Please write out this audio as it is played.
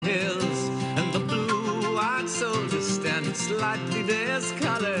slightly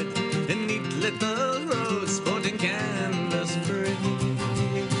discolored, a neat little rose sporting canvas frills.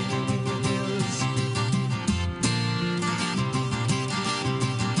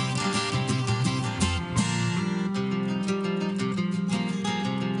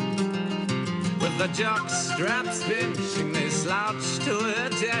 With the jock straps pinching, they slouch to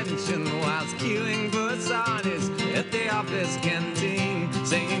attention whilst queuing for sarnies at the office canteen,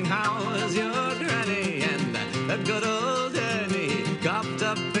 singing how was your granny and a good old Ernie coughed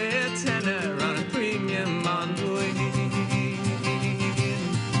up a tenner on a premium on wing.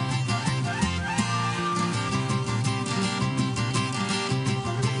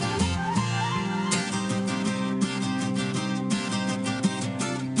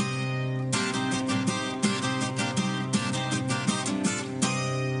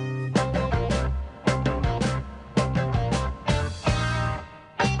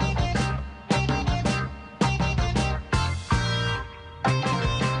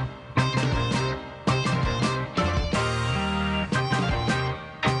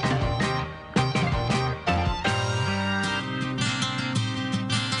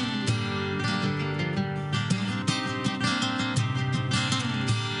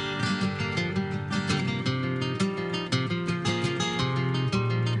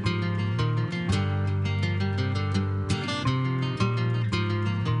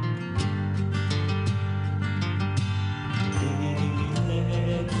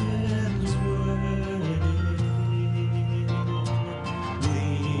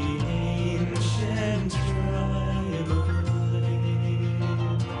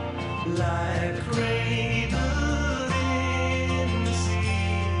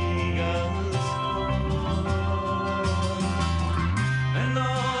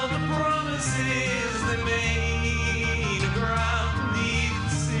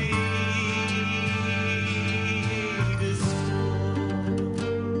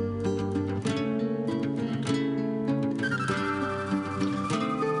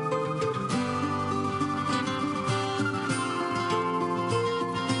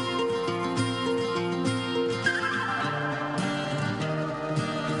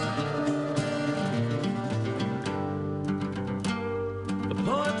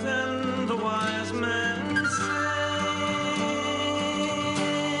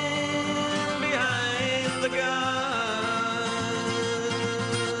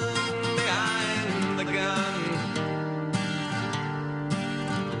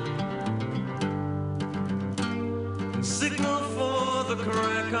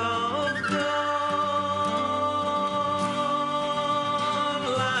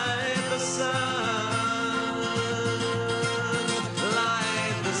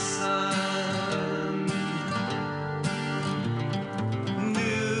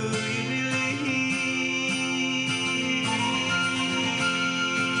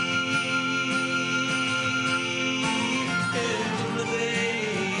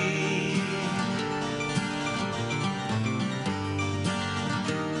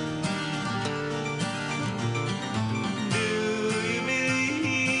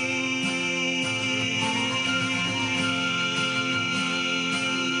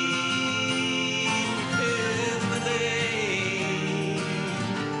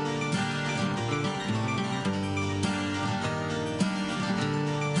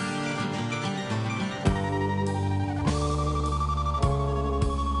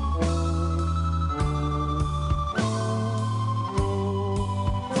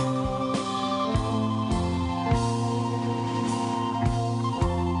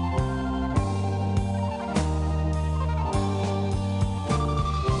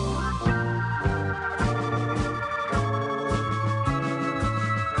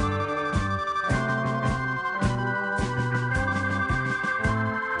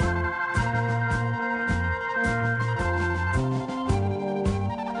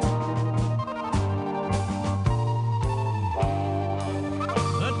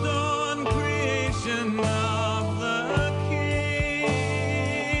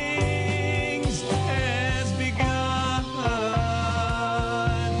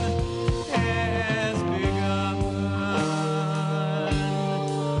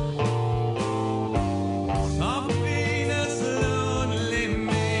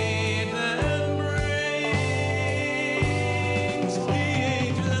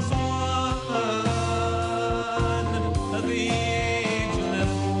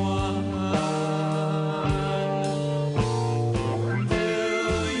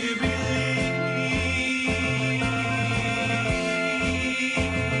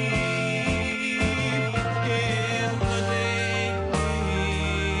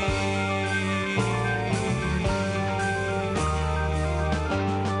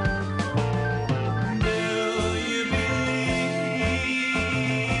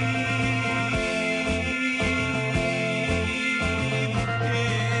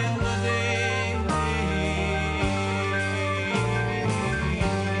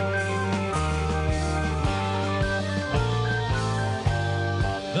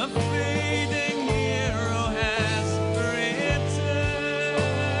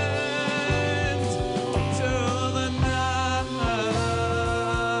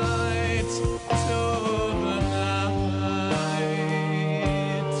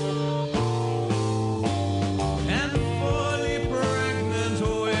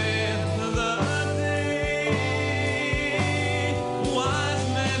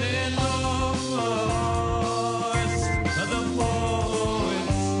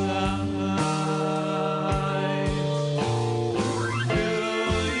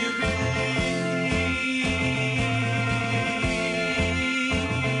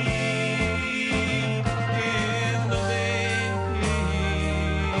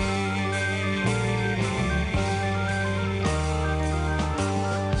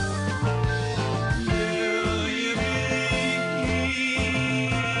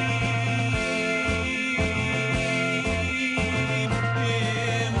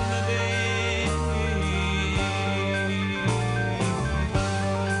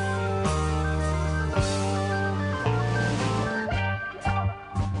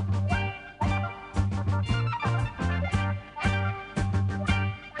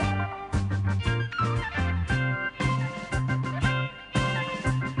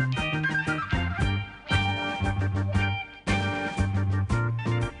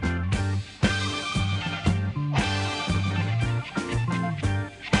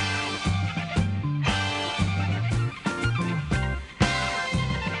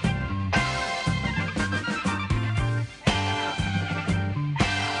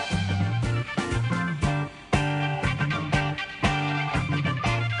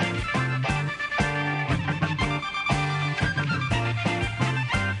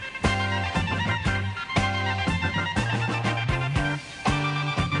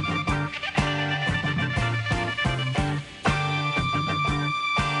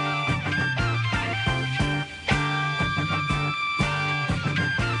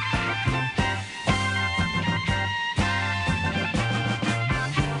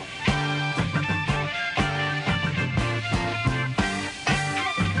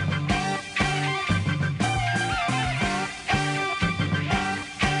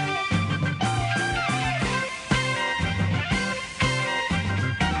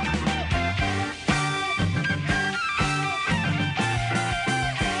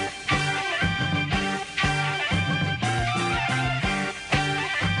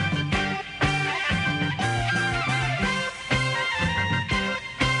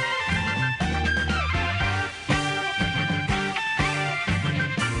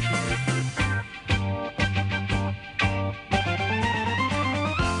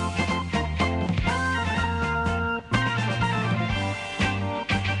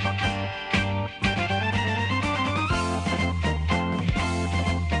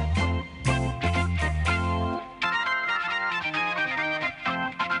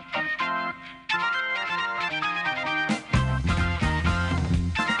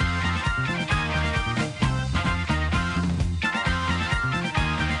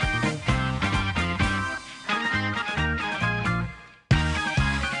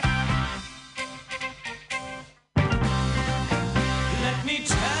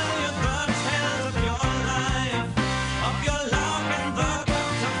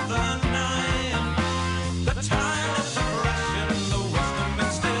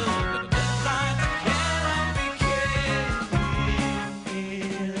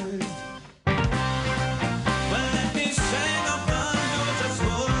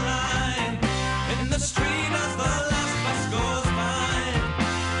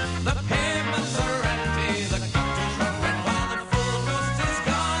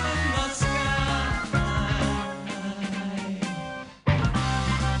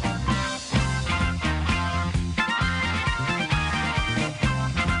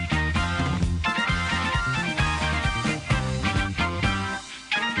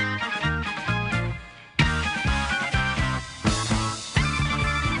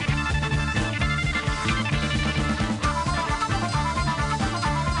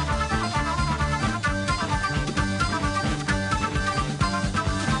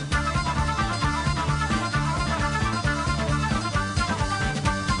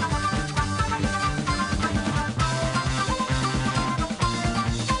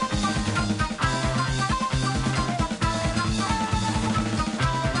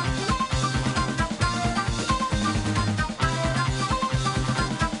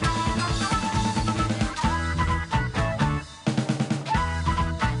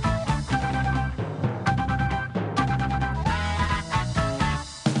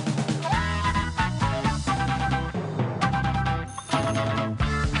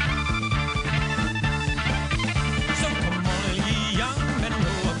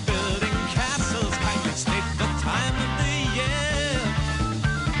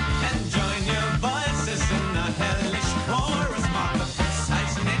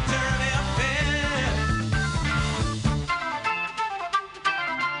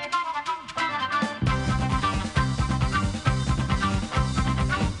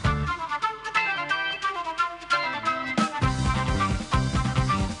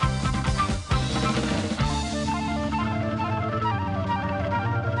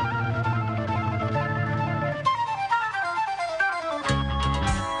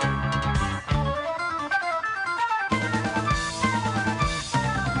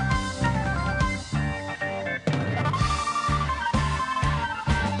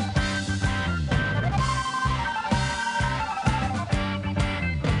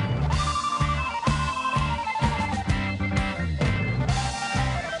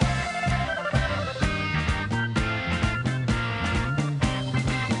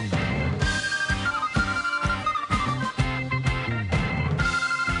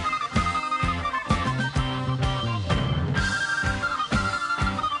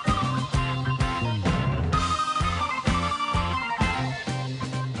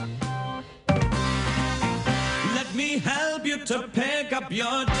 to pick up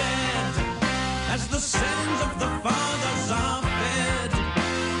your dead, as the sins of the fathers are fed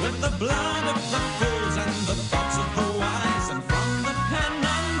with the blood of the fools and the thoughts of the wise, and from the pen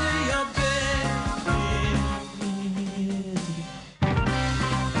under your bed.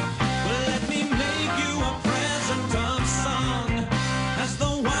 Well, let me make you a present of song, as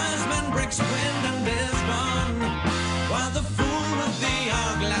the wise man breaks wind and is gone, while the fool with the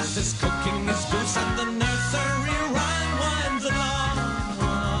hourglass is cooking his goose and the nursery rhyme winds along.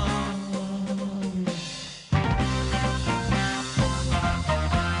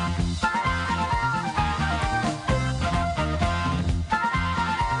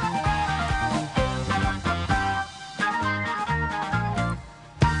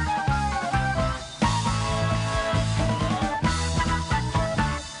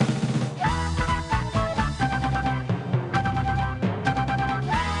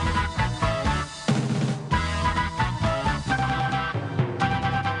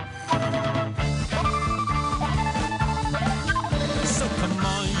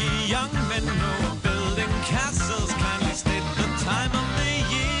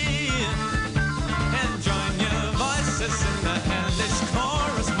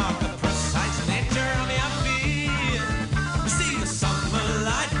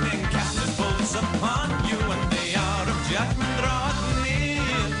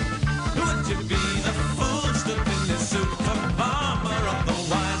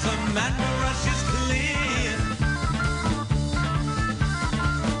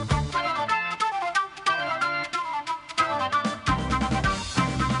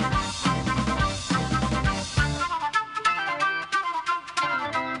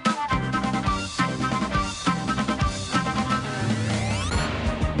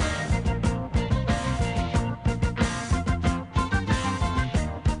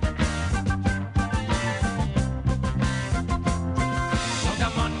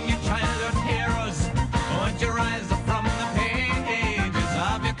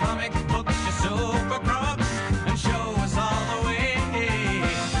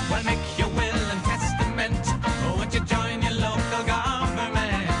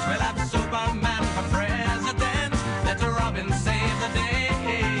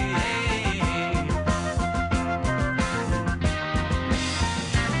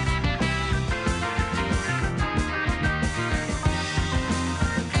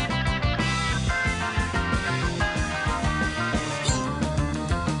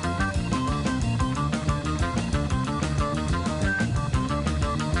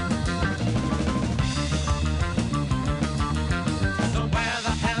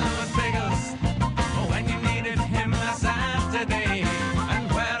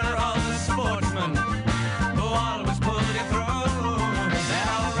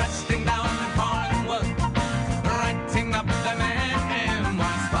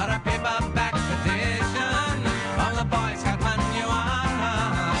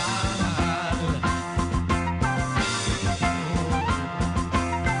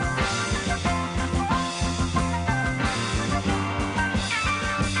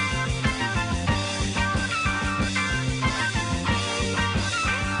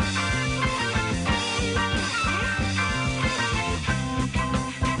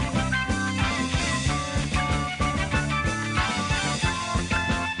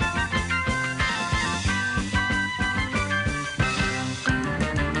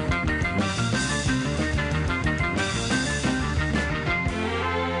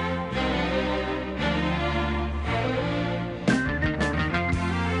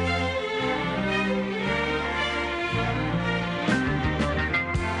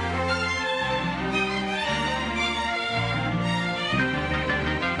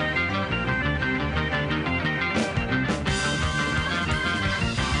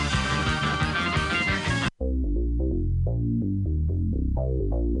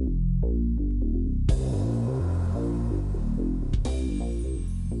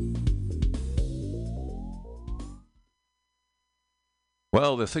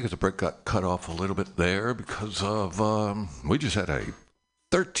 Well, the Thick as a Brick got cut off a little bit there because of, we just had a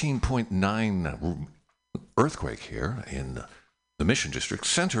 13.9 earthquake here in the Mission District,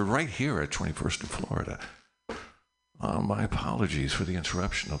 centered right here at 21st and Florida. My apologies for the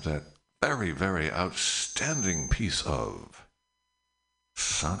interruption of that very, very outstanding piece of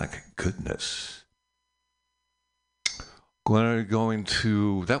sonic goodness. We're going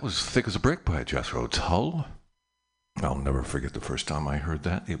to, that was Thick as a Brick by Jethro Tull. I'll never forget the first time I heard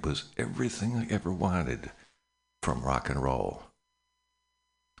that. It was everything I ever wanted from rock and roll.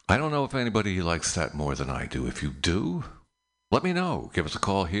 I don't know if anybody likes that more than I do. If you do, let me know. Give us a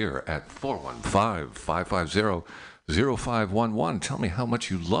call here at 415-550 0511. Tell me how much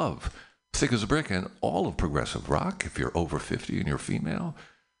you love Thick as a Brick and all of progressive rock. If you're over 50 and you're female,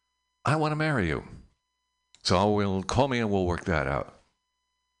 I want to marry you. So call me and we'll work that out.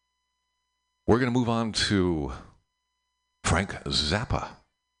 We're going to move on to Frank Zappa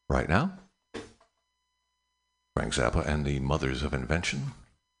right now. Frank Zappa and the Mothers of Invention.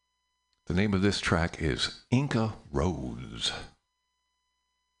 The name of this track is Inca Rose.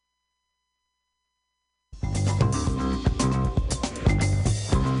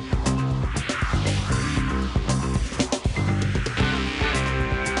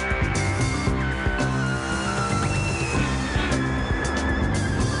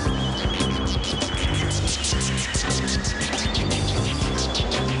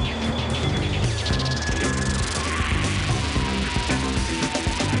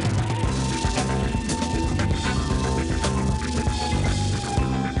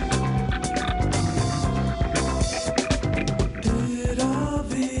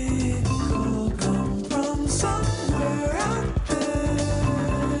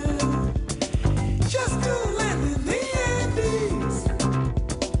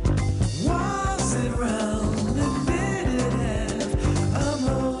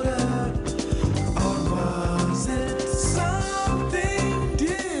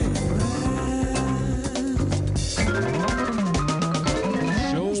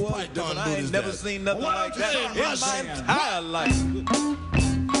 Never seen nothing like that in my entire life.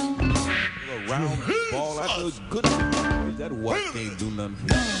 A round ball, I feel good. That white can't do nothing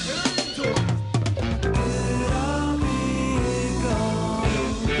for you.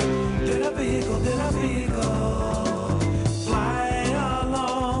 Did I fly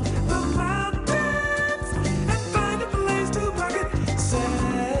along the mountains and find a place to park it?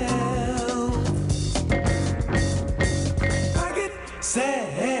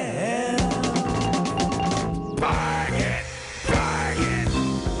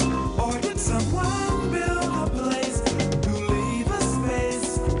 Or did someone build a place to leave a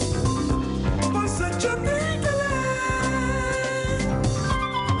space for such a thing to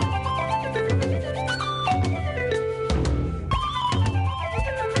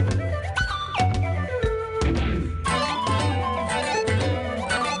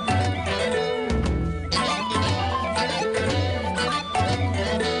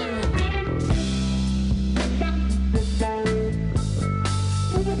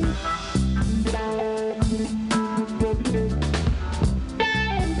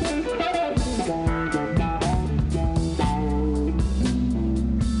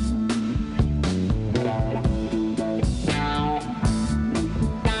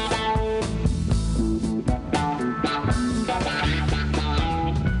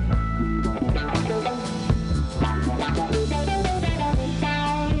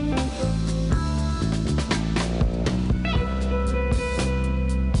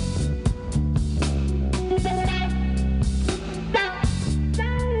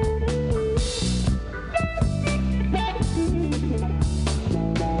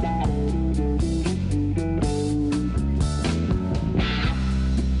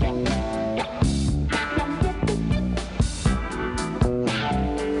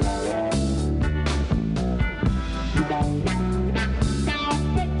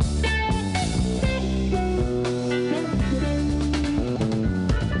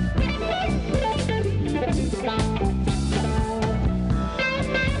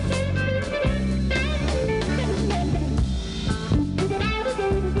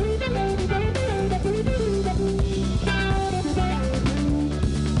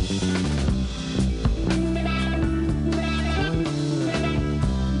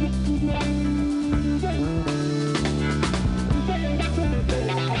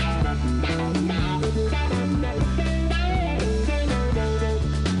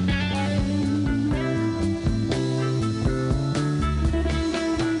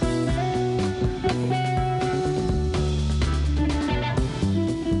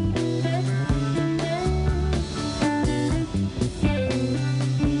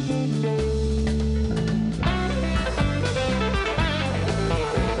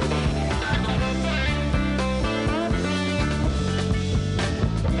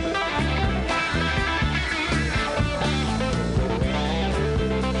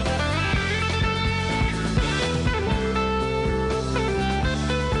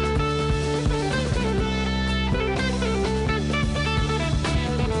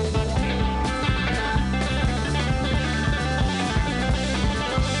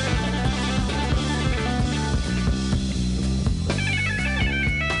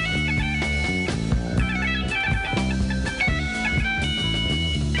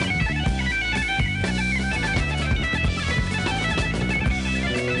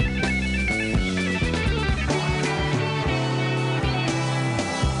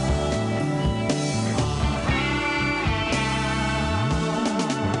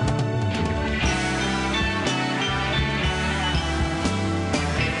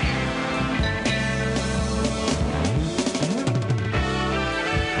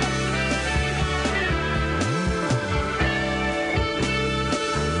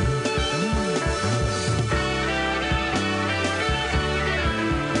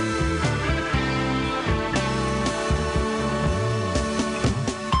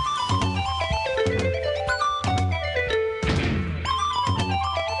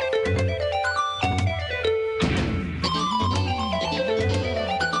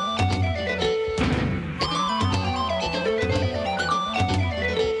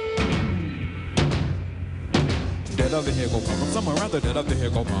vehicle come from? Somewhere around there did a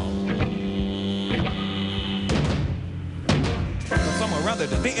vehicle come. From somewhere around there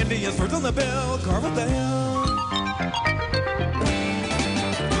did the Indians first on the bell, carve up the hill.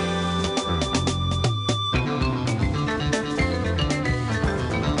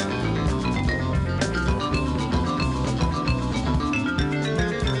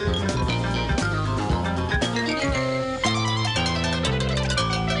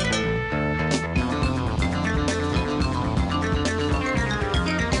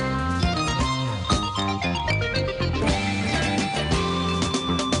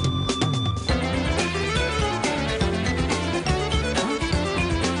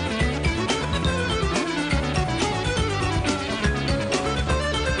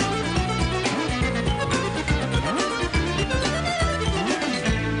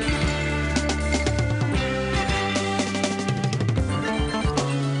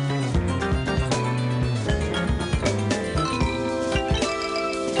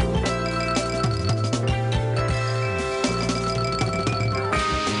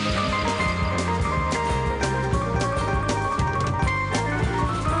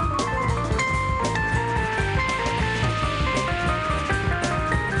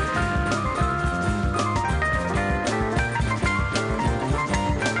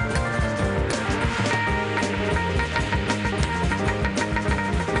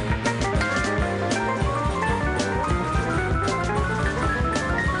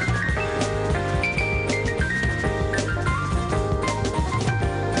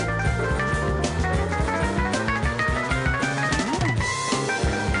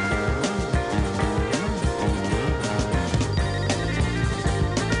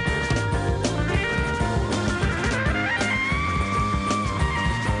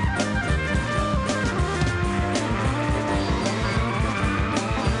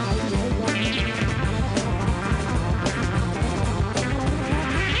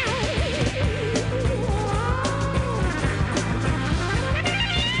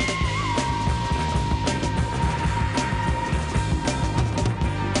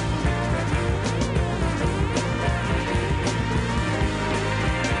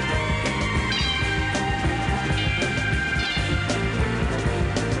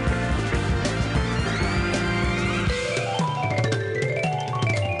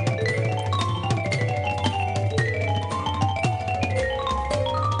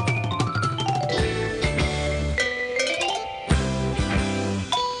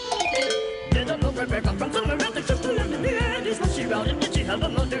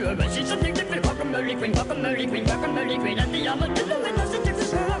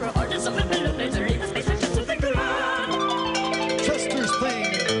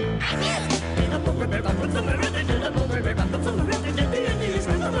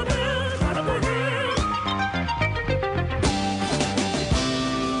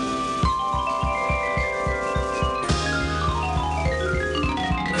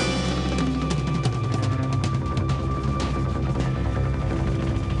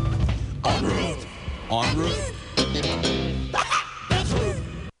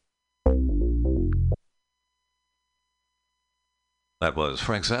 That was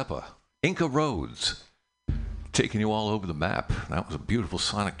Frank Zappa, Inca Roads, taking you all over the map. That was a beautiful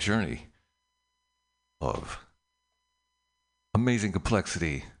sonic journey of amazing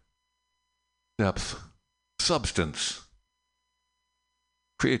complexity, depth, substance,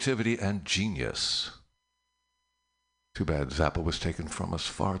 creativity, and genius. Too bad Zappa was taken from us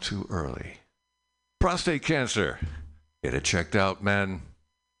far too early. Prostate cancer. Get it checked out, man.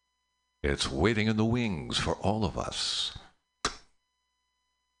 It's waiting in the wings for all of us.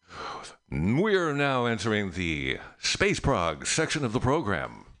 We are now entering the Space Prog section of the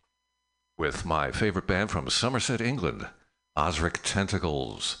program with my favorite band from Somerset, England, Osric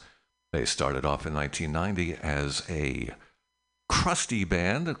Tentacles. They started off in 1990 as a crusty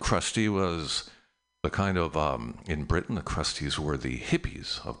band. Crusty was the kind of, in Britain, the crusties were the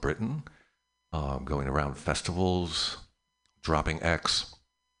hippies of Britain, going around festivals, dropping X,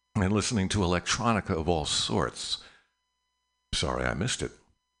 and listening to electronica of all sorts. Sorry I missed it.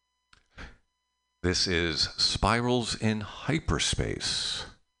 This is Spirals in Hyperspace.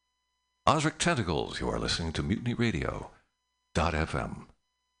 Osric Tentacles, you are listening to MutinyRadio.fm.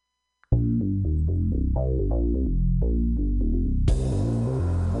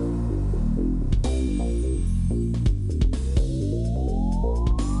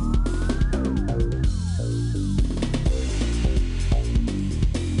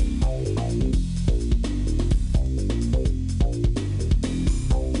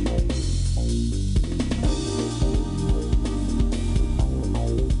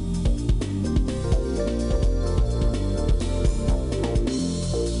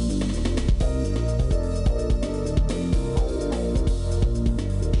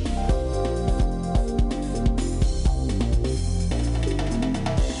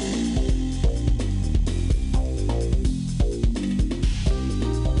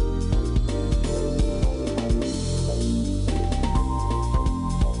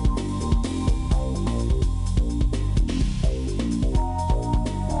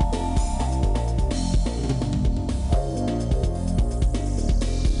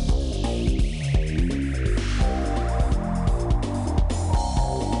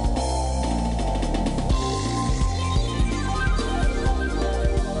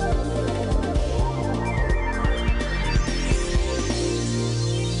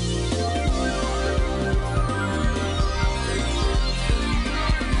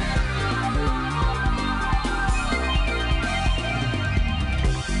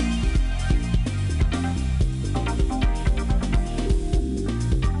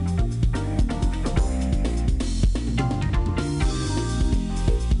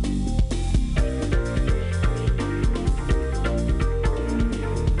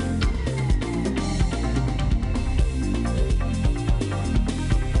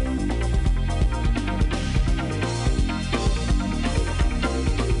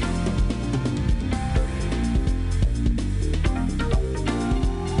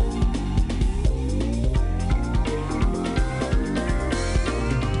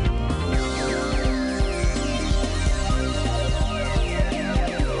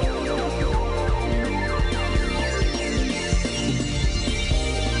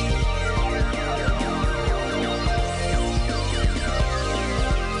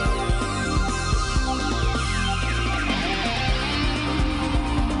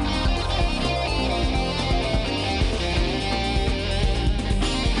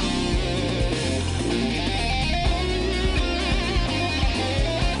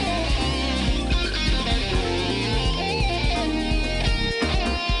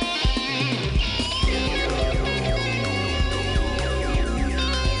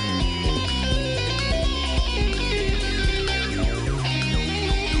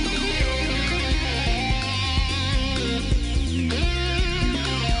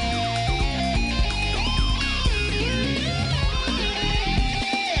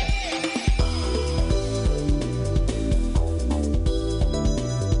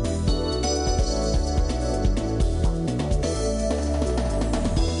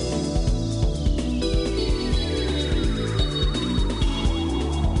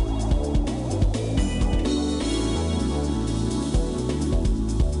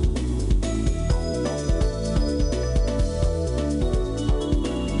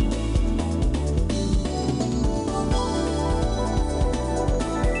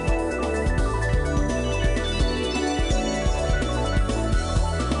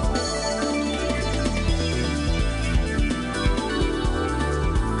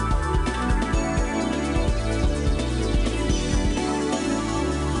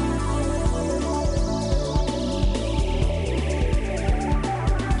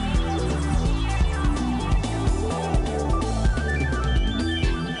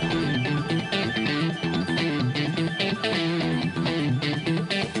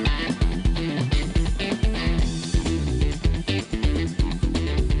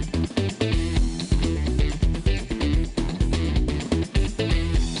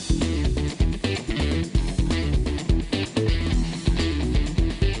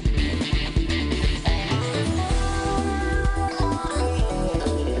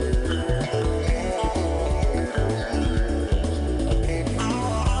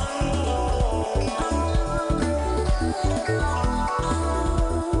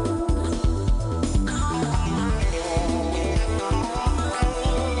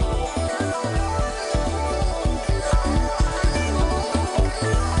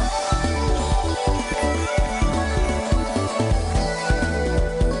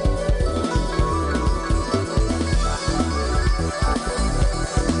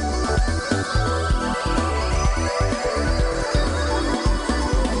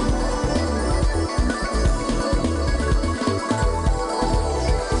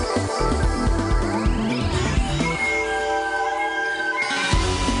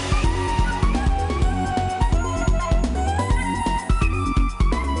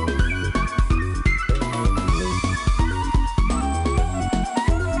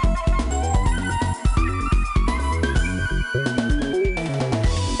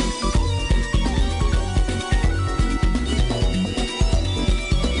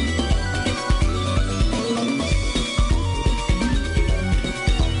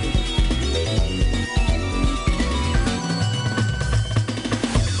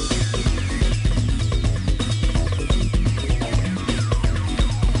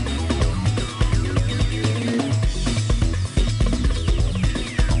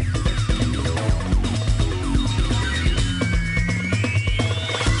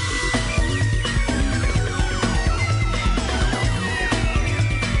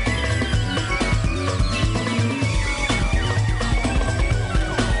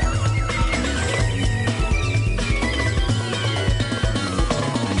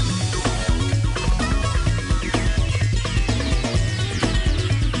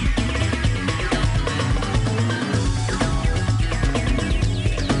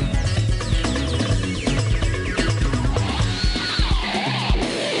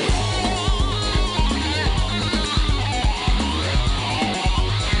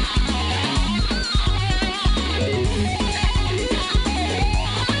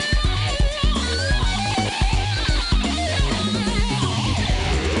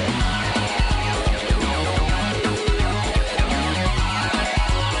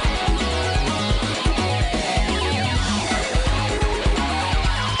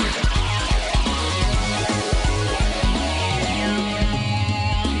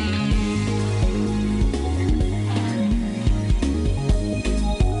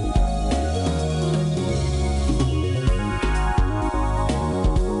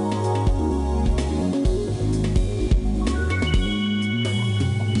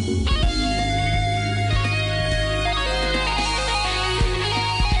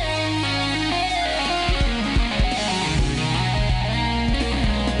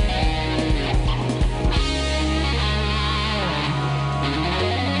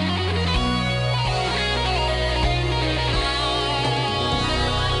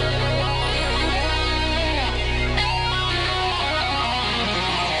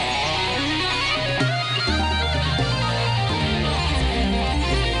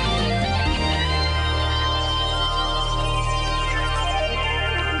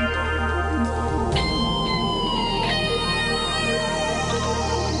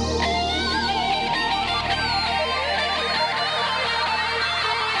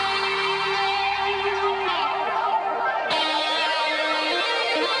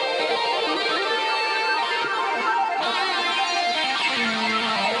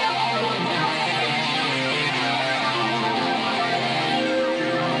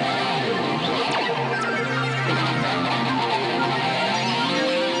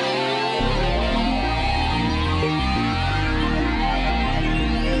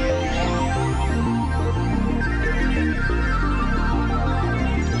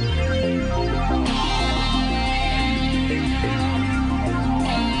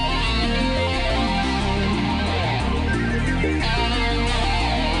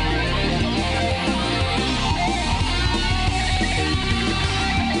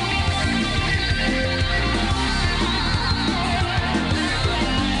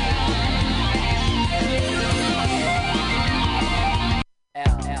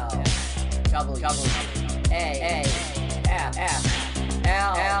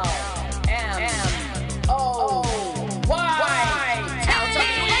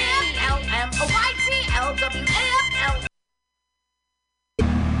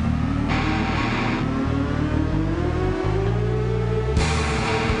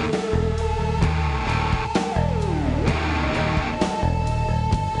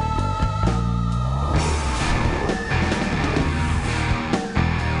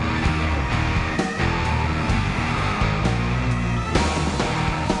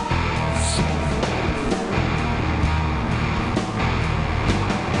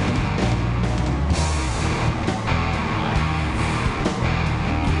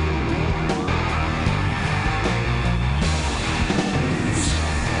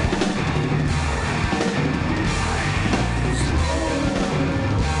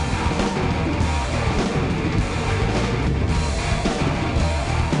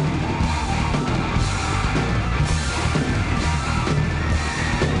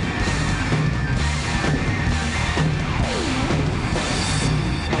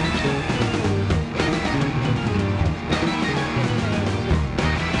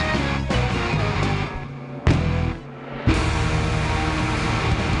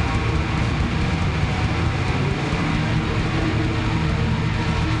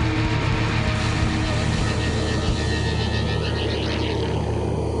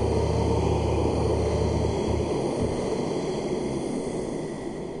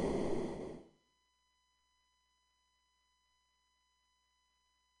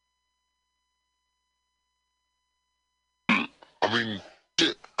 mean,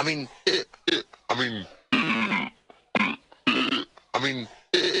 I mean, I mean, I mean,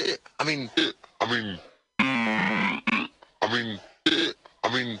 I mean, I mean, I mean,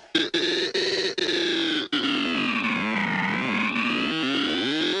 I mean.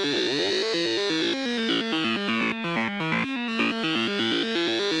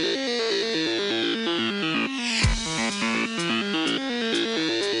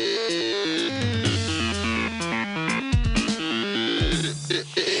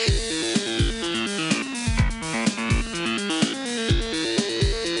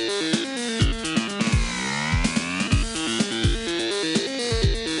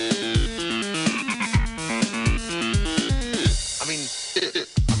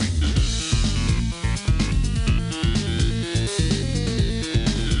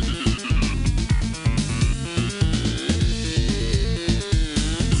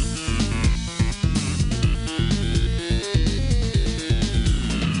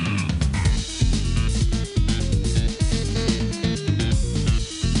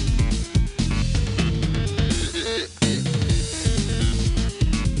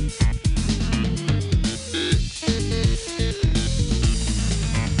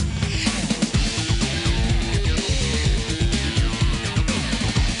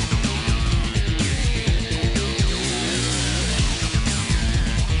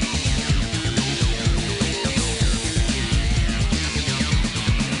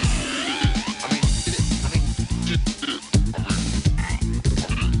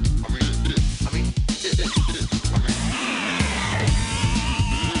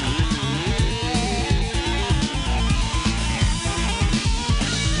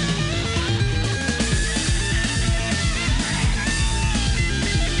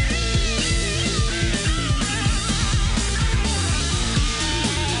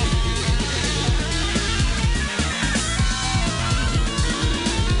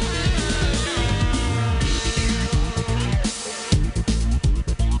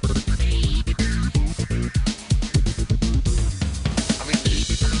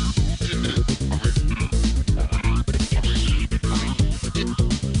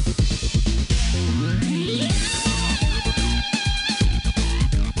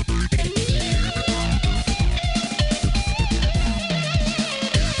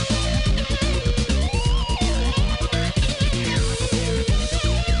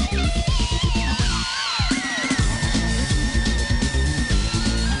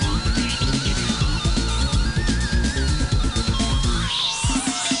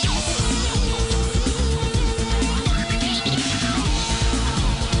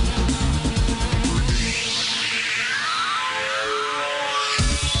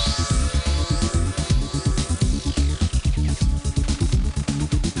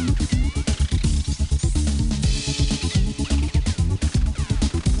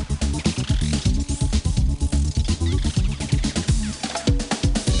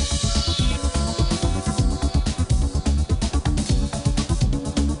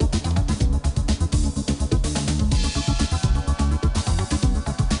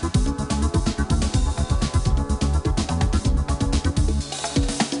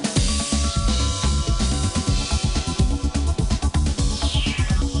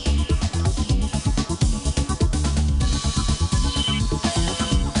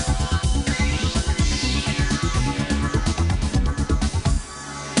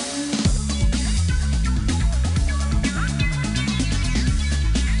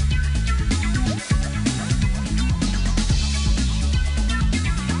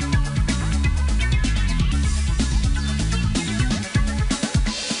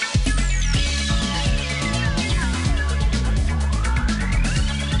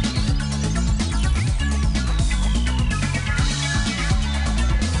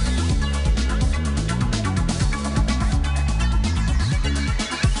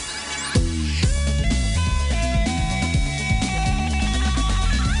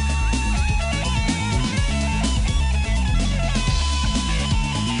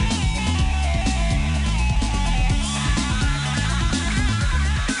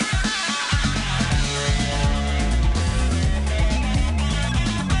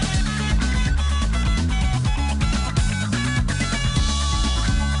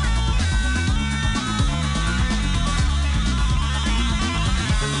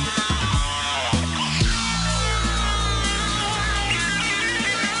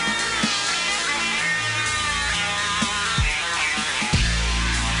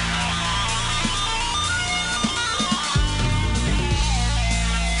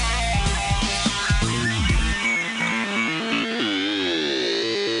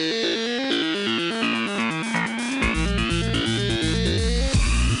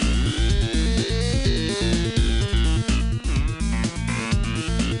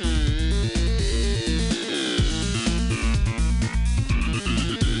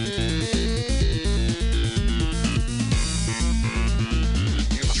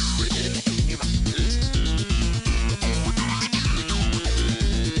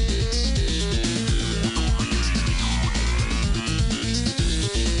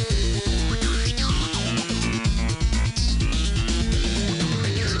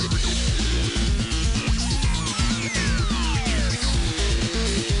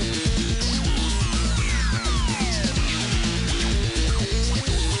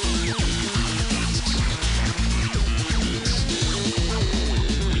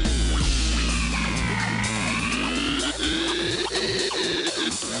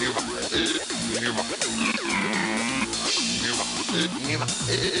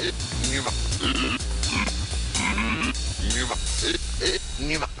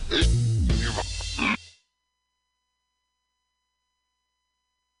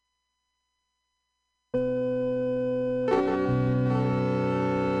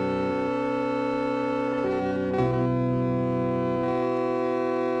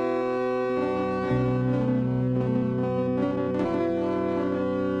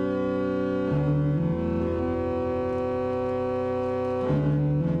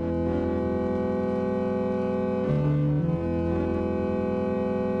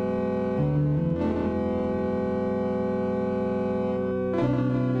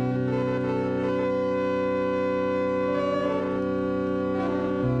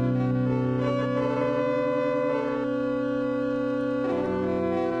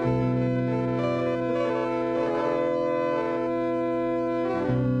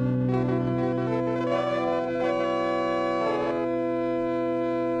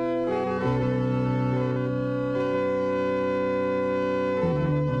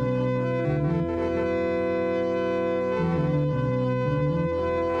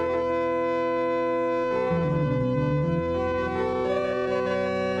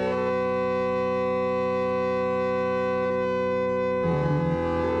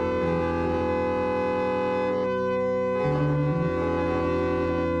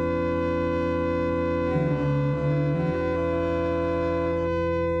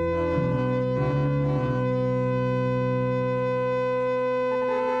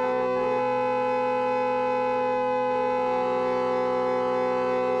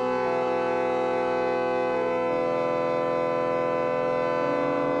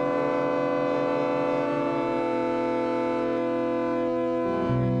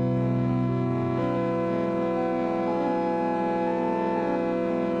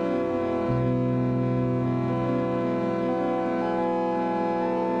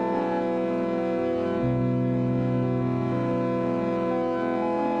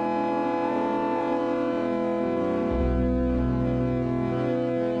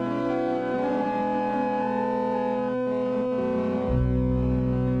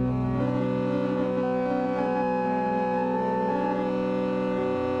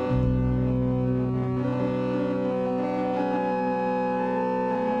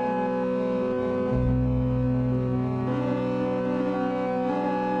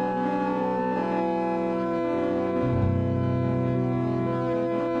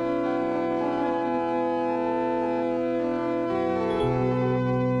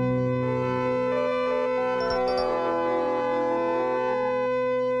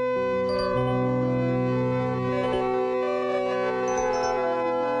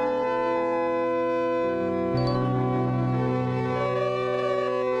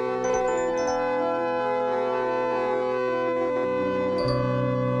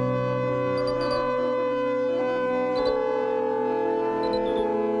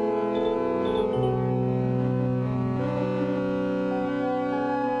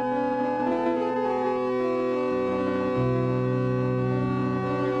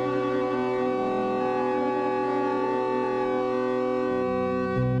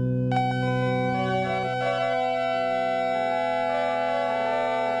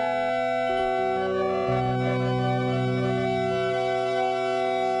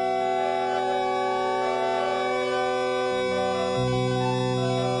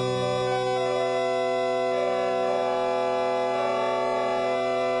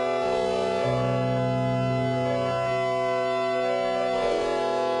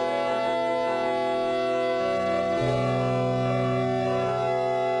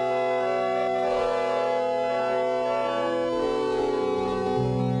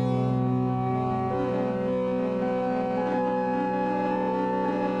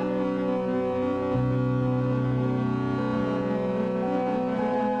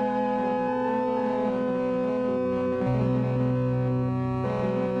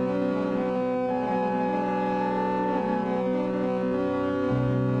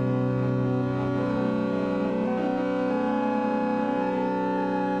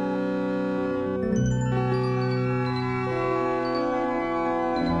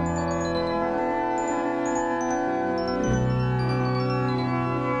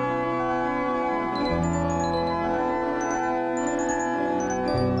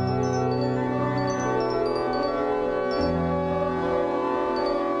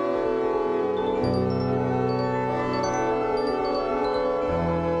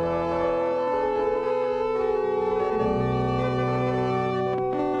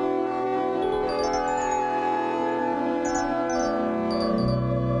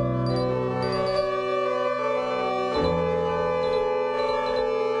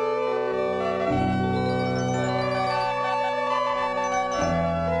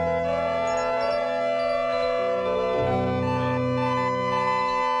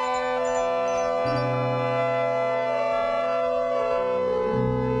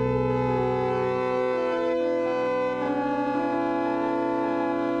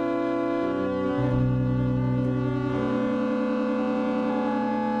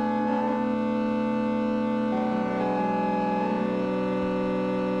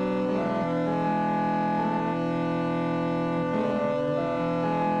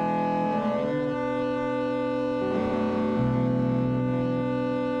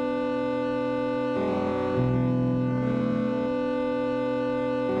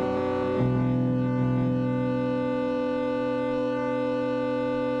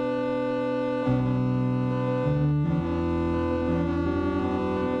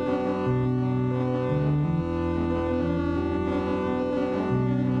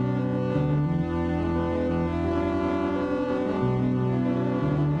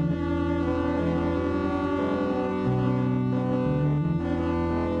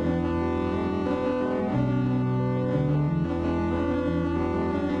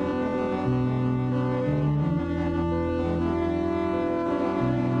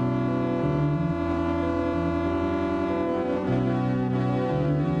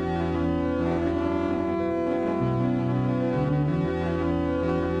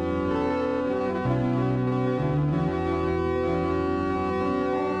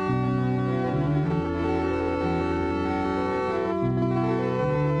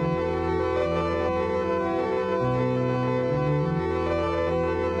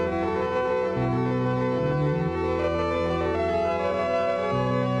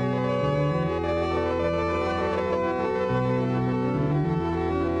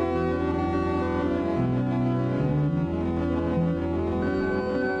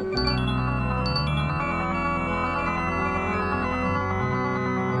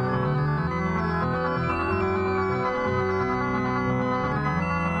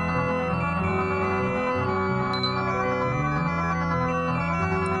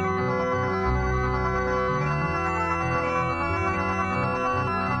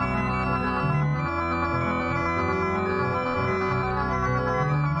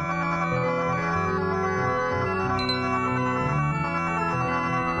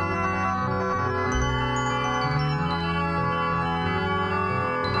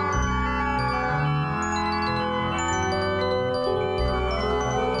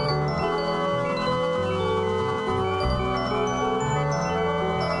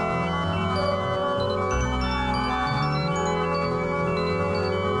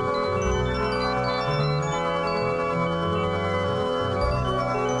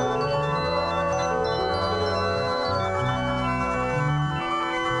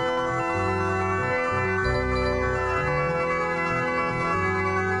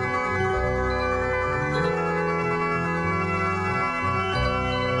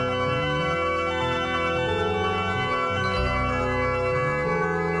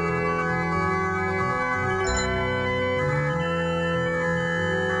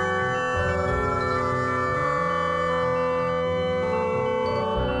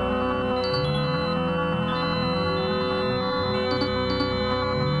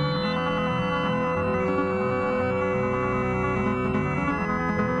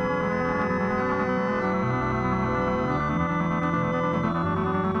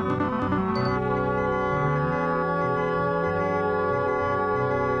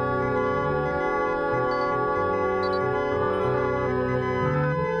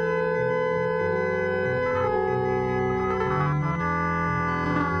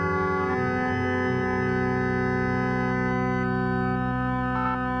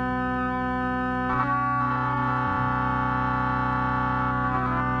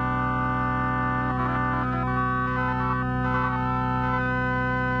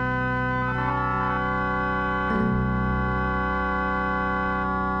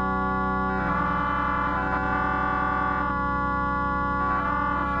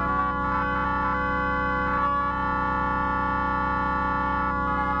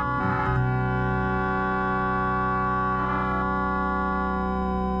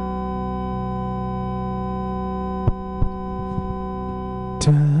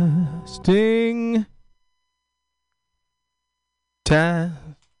 Testing. Test.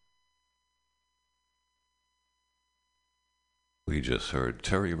 We just heard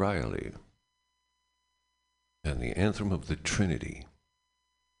Terry Riley and the Anthem of the Trinity.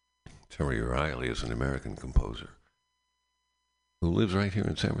 Terry Riley is an American composer who lives right here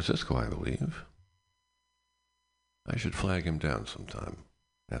in San Francisco, I believe. I should flag him down sometime,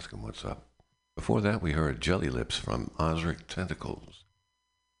 ask him what's up. Before that, we heard Jelly Lips from Osric Tentacles.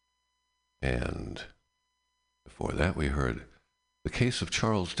 And before that, we heard The Case of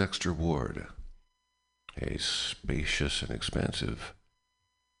Charles Dexter Ward, a spacious and expansive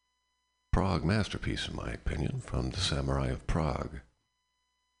Prague masterpiece, in my opinion, from the Samurai of Prague.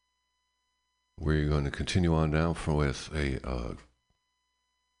 We're going to continue on now with a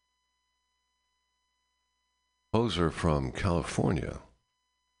composer from California,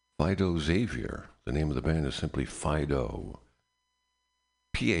 Fido Xavier. The name of the band is simply Fido.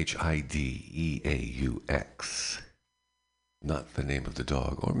 Phideaux. Not the name of the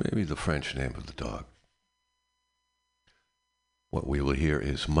dog, or maybe the French name of the dog. What we will hear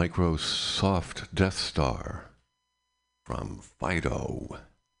is Microsoft Death Star from Fido.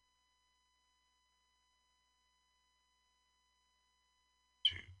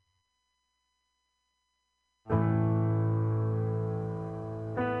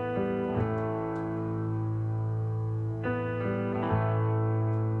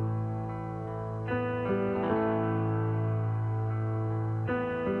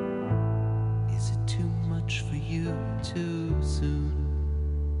 Too soon?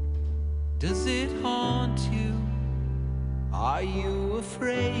 Does it haunt you? Are you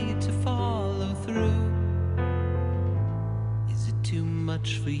afraid to follow through? Is it too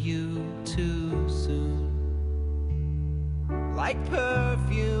much for you too soon? Like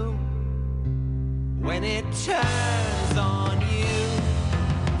perfume when it turns on you,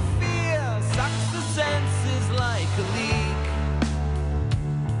 fear sucks the sense